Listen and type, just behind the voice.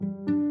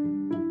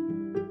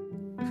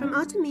From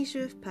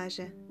Artemisia of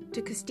Persia,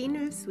 to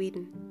Christina of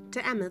Sweden,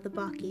 to Emma the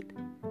barkeep,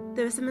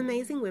 there are some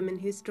amazing women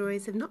whose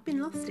stories have not been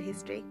lost to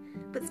history,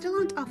 but still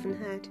aren't often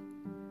heard.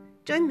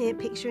 Join me at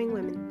Picturing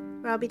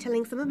Women, where I'll be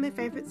telling some of my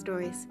favourite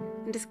stories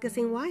and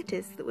discussing why it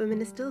is that women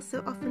are still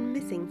so often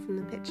missing from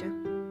the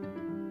picture.